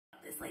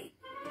this late?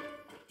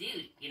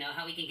 Dude, you know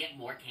how we can get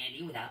more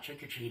candy without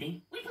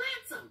trick-or-treating? We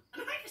plant some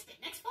and harvest it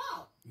next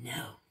fall.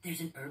 No, there's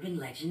an urban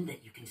legend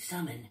that you can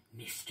summon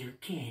Mr.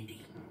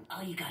 Candy.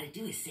 All you gotta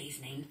do is say his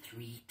name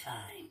 3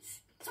 times.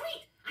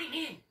 Sweet, I'm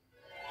in.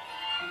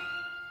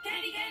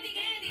 Candy, candy,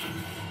 candy!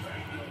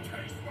 Then you'll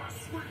taste my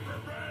sweet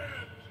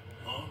revenge!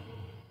 Huh?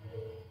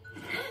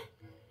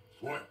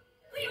 What?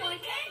 We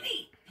want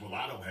candy! Well,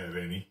 I don't have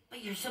any.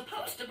 But you're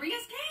supposed to bring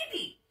us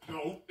candy!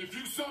 No, if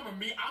you summon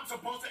me, I'm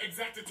supposed to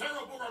exact a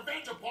terrible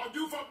revenge upon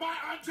you for my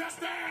unjust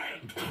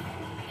end!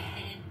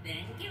 And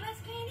then give us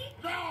candy?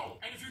 No!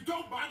 And if you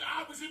don't mind,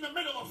 I was in the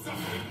middle of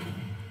something!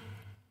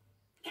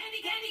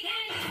 Candy, candy,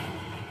 candy!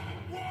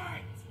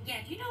 What?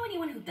 Yeah, do you know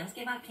anyone who does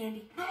give out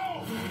candy?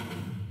 No!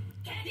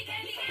 Candy,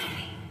 candy,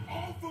 candy!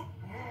 All for...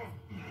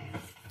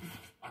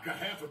 I got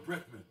half a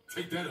breath, man.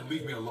 Take that and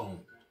leave me alone.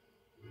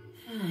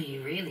 Oh,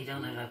 you really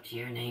don't live up to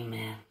your name,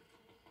 man.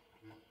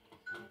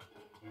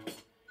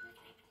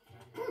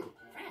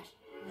 Fresh.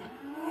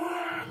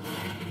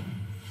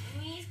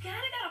 He's kind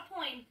of got a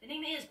point. The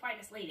name is quite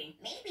misleading.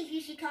 Maybe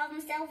he should call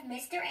himself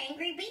Mr.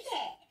 Angry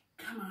Beathead.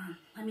 Come on,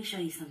 let me show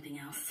you something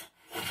else.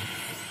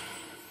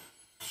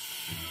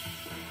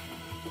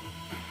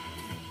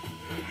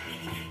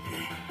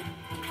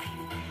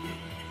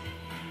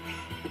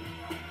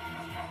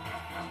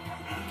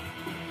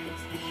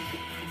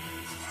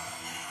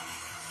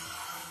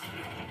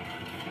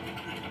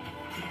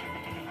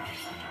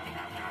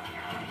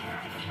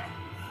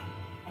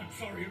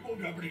 Sorry, it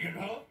won't happen again,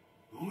 huh?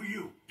 Who are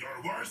you?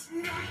 Your worst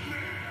nightmare!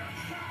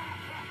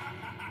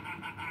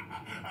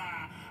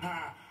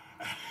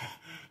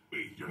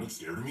 Wait, you're not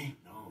scared of me?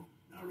 No,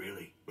 not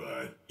really.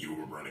 But you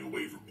were running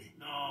away from me.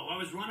 No, I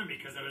was running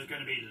because I was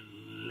going to be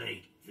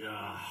late.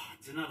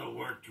 It's another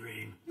work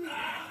dream.